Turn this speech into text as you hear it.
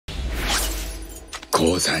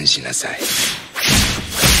降参しなさい。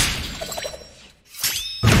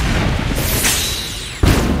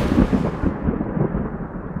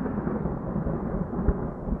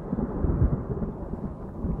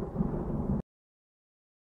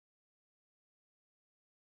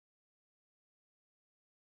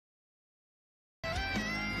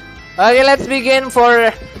Okay, let's begin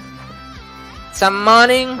for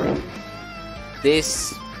summoning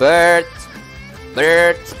this bird.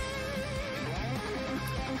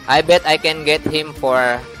 I bet I can get him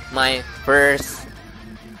for my first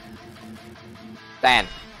 10.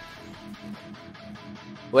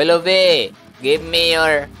 Willoughby, give me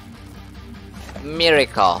your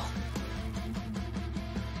miracle.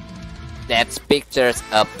 That's pictures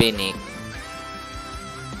of phoenix.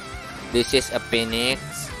 This is a phoenix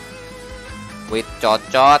with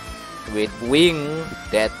cocot, with wing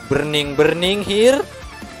that burning here,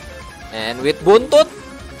 and with buntut.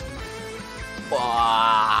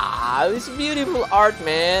 Wow, it's beautiful art,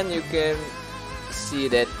 man. You can see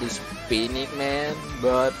that this phoenix, man,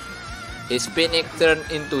 but his phoenix turned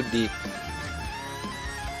into dick.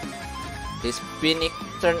 His phoenix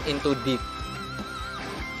turned into dick.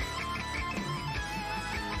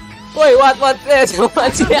 Wait, what?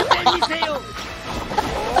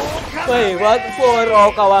 Wait, what for?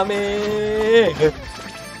 Oh, Kawame!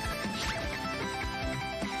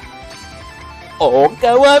 Oh,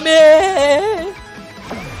 Kawame!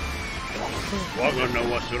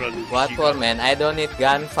 What for, man? I don't need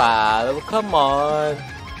gunfire. Come on.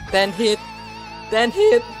 10 hit. 10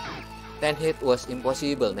 hit. 10 hit was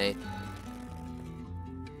impossible, mate.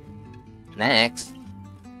 Next.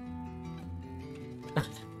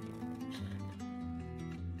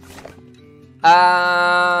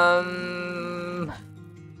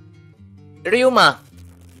 Ryuma.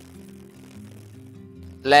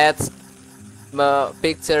 Let's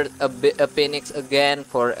picture a phoenix again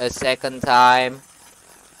for a second time,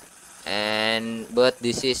 but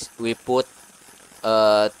this is we put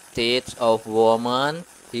teeth of woman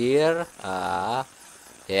here.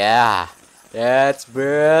 Yeah, that's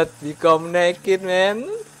bird become naked, man,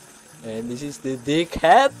 and this is the dick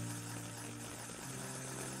head.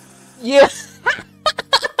 Yeah.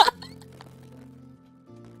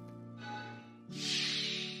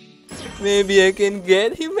 Maybe I can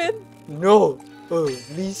get him, man. No.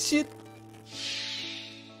 Holy shit.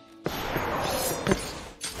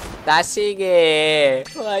 Tashige,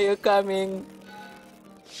 why are you coming?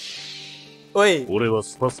 Oi.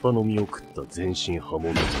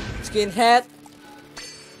 Skinhead.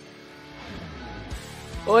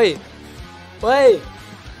 Oi. Wait.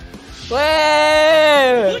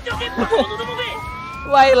 Wait.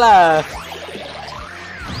 Why lah?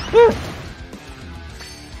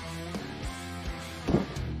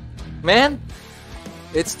 Man,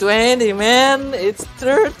 it's 20, man. It's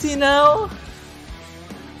 30 now.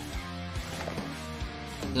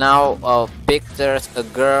 Now, pictures a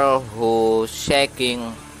girl who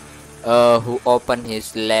shaking, who open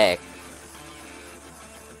his leg.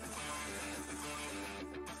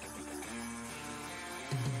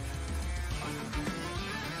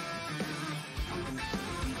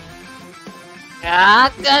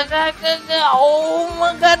 Oh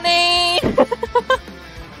my god.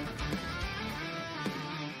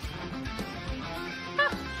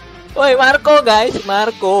 Woi, Marco, guys,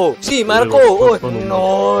 Marco. Si, Marco. Oh,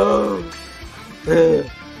 no.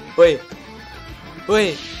 Woi.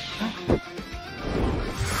 Woi.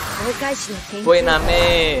 Woi,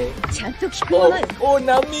 Nami. Oh,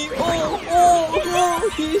 Nami. Oh,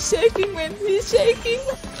 he's shaking, man. He's shaking.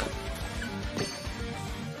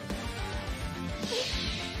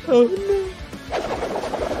 Oh,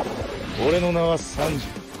 no.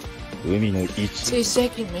 She's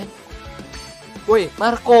shaking, man. Woi,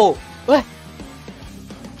 Marco. Weh.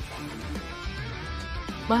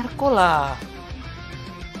 Marco lah.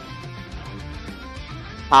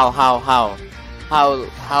 How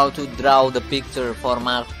to draw the picture for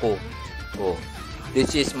Marco? Oh,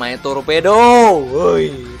 this is my torpedo. Oi,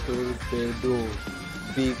 torpedo.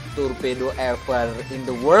 Big torpedo ever in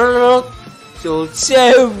the world. So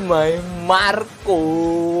save my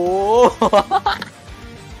Marco.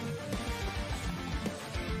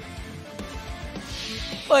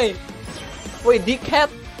 Wait, dickhead.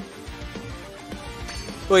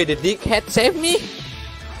 Wait, the dickhead save me.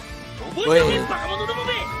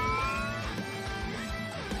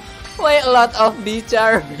 Wait, a lot of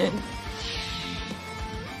D-char, man.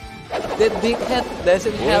 The dickhead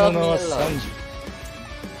doesn't help me a lot.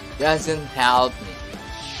 Doesn't help me.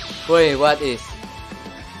 Wait, what is?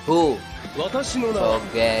 Who?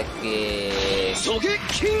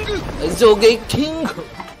 Sogeking.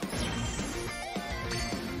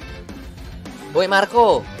 Wait,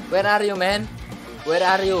 Marco, where are you, man? Where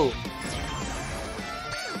are you?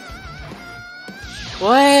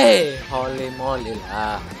 Wait, holy moly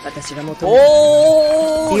lah. 私が求める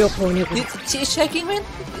Oh, 美を購入 she's shaking, man.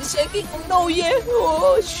 She's shaking. Oh no, yeah.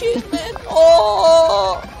 Oh shit, man.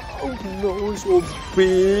 Oh, oh no, so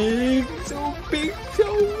big, so big, so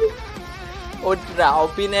big. Oh, draw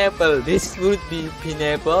pineapple. This would be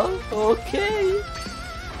pineapple. Okay.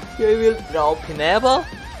 We will draw pineapple.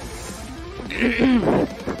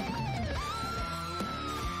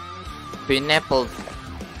 Pineapple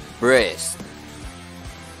breast.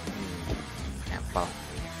 Apple.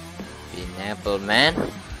 Pineapple, man.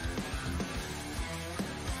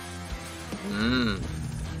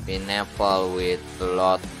 Pineapple with a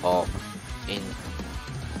lot of teeth.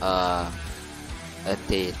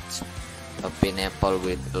 A pineapple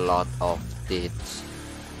with a lot of teeth.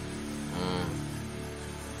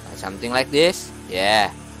 Something like this.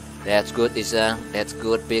 Yeah, that's good, Isang. That's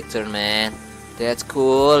good picture, man. That's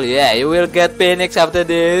cool. Yeah, you will get Phoenix after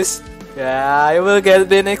this. Yeah, you will get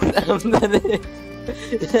Phoenix after this.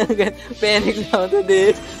 Get Phoenix after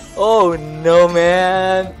this. Oh no,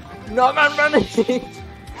 man. No, man, Phoenix.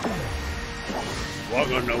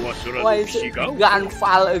 Why is it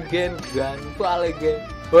gunfall again? Gunfall again.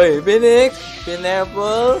 Wait, Phoenix,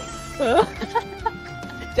 pineapple.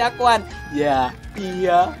 Jakwan. Yeah,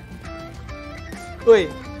 yeah.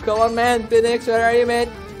 Wait, come on, man. Phoenix, where are you, man?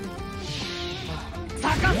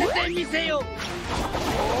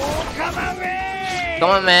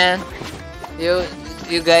 Come on, man. You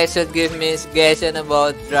guys should give me suggestion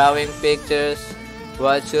about drawing pictures.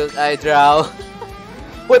 What should I draw?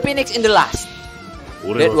 Wait, Phoenix in the last.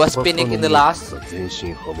 That was Phoenix in the last.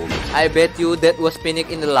 I bet you that was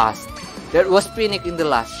Phoenix in the last. That was Phoenix in the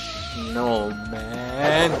last. No,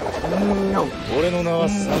 man. No. No. No.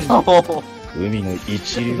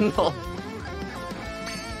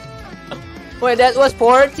 Wait, that was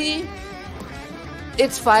 40?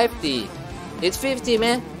 It's 50. It's 50,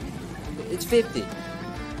 man. It's 50.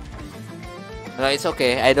 No, it's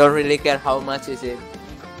okay. I don't really care how much is it.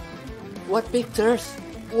 What pictures?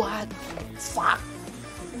 What? Fuck.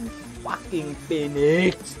 Fucking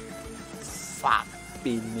Phoenix. Fuck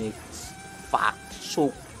Phoenix. Fuck.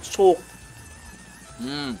 Sook.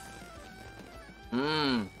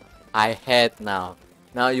 I hate now.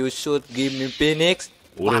 Now you should give me Phoenix.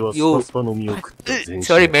 Fuck you.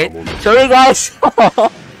 Sorry, mate. Sorry, guys.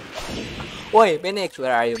 Oi, Phoenix,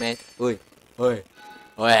 where are you, mate? Oi. Oi,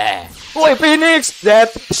 Phoenix.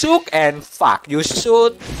 That sook and fuck. You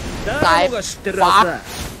should type fuck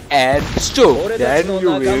and sook. Then you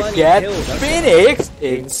will get Phoenix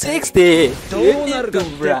in 60. You need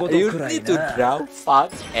to draw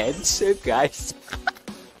fuck and sook, guys.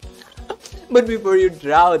 But before you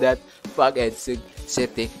draw that fuck and sook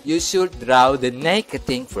setting, you should draw the naked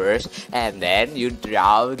thing first, and then you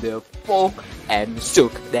draw the poke and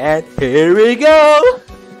sook. Then here we go.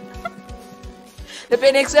 The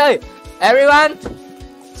Phoenix, everyone,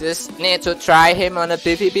 just need to try him on a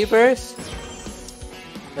PvP first.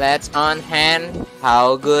 Let's on hand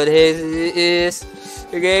how good he is.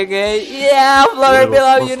 Okay. Yeah, floor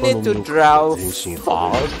below, you need to draw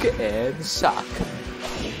fuck and suck.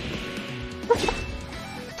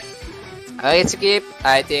 Okay, skip.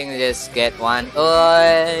 I think just get one.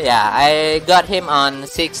 Yeah, I got him on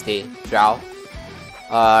 60 draw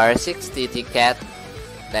or 60 ticket.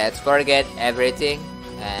 Let's forget everything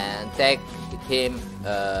and take him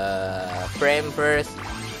frame first.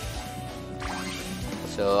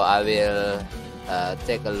 So I will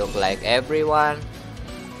take a look like everyone.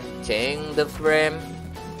 Change the frame.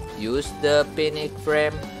 Use the Phoenix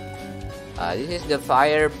frame. This is the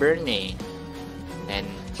fire burning. And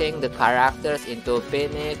change the characters into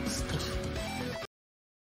Phoenix.